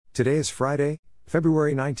Today is Friday,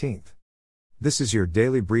 February 19th. This is your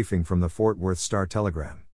daily briefing from the Fort Worth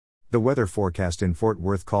Star-Telegram. The weather forecast in Fort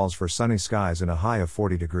Worth calls for sunny skies and a high of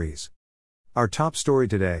 40 degrees. Our top story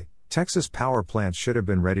today: Texas power plants should have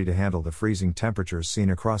been ready to handle the freezing temperatures seen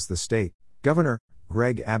across the state, Governor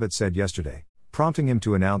Greg Abbott said yesterday, prompting him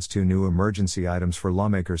to announce 2 new emergency items for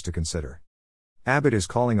lawmakers to consider. Abbott is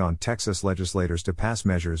calling on Texas legislators to pass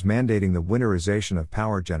measures mandating the winterization of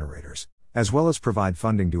power generators, as well as provide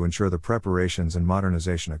funding to ensure the preparations and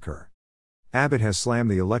modernization occur. Abbott has slammed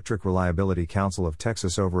the Electric Reliability Council of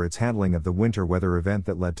Texas over its handling of the winter weather event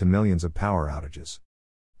that led to millions of power outages.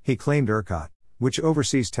 He claimed ERCOT, which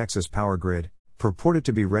oversees Texas power grid, purported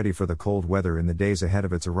to be ready for the cold weather in the days ahead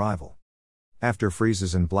of its arrival. After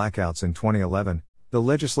freezes and blackouts in 2011, the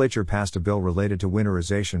legislature passed a bill related to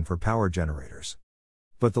winterization for power generators.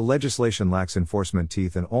 But the legislation lacks enforcement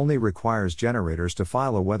teeth and only requires generators to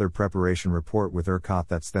file a weather preparation report with ERCOT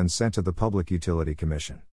that's then sent to the Public Utility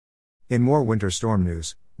Commission. In more winter storm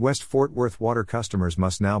news, West Fort Worth water customers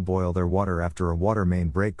must now boil their water after a water main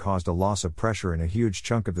break caused a loss of pressure in a huge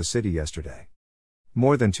chunk of the city yesterday.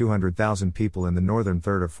 More than 200,000 people in the northern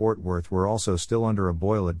third of Fort Worth were also still under a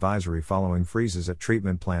boil advisory following freezes at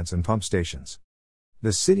treatment plants and pump stations.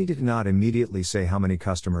 The city did not immediately say how many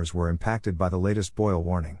customers were impacted by the latest boil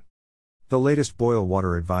warning. The latest boil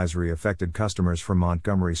water advisory affected customers from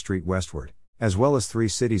Montgomery Street westward, as well as 3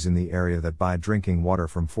 cities in the area that buy drinking water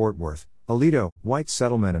from Fort Worth: Aledo, White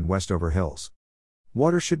Settlement and Westover Hills.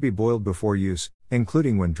 Water should be boiled before use,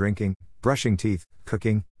 including when drinking, brushing teeth,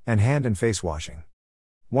 cooking, and hand and face washing.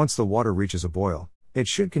 Once the water reaches a boil, it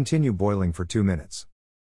should continue boiling for 2 minutes.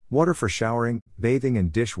 Water for showering, bathing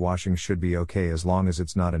and dishwashing should be okay as long as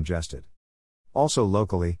it's not ingested. Also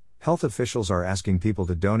locally, health officials are asking people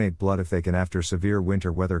to donate blood if they can after severe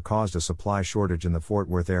winter weather caused a supply shortage in the Fort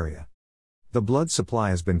Worth area. The blood supply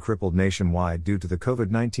has been crippled nationwide due to the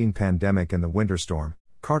COVID-19 pandemic and the winter storm,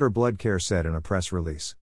 Carter Blood Care said in a press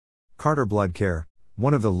release. Carter Blood Care,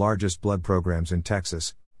 one of the largest blood programs in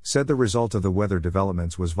Texas, said the result of the weather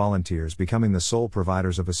developments was volunteers becoming the sole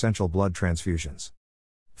providers of essential blood transfusions.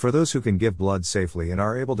 For those who can give blood safely and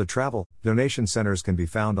are able to travel, donation centers can be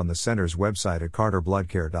found on the center's website at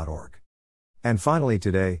carterbloodcare.org. And finally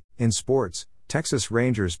today, in sports, Texas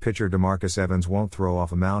Rangers pitcher DeMarcus Evans won't throw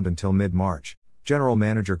off a mound until mid-March, General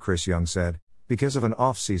Manager Chris Young said, because of an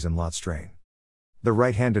off-season lot strain. The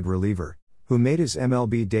right-handed reliever, who made his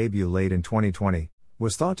MLB debut late in 2020,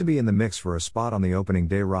 was thought to be in the mix for a spot on the opening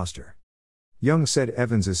day roster. Young said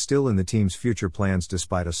Evans is still in the team's future plans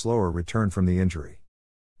despite a slower return from the injury.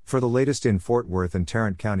 For the latest in Fort Worth and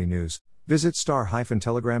Tarrant County news, visit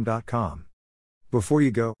star-telegram.com. Before you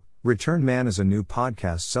go, Return Man is a new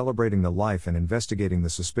podcast celebrating the life and investigating the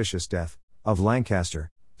suspicious death of Lancaster,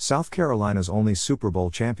 South Carolina's only Super Bowl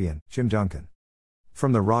champion, Jim Duncan.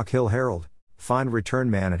 From the Rock Hill Herald, find Return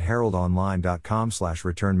Man at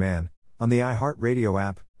heraldonline.com/returnman, on the iHeartRadio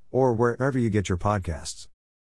app, or wherever you get your podcasts.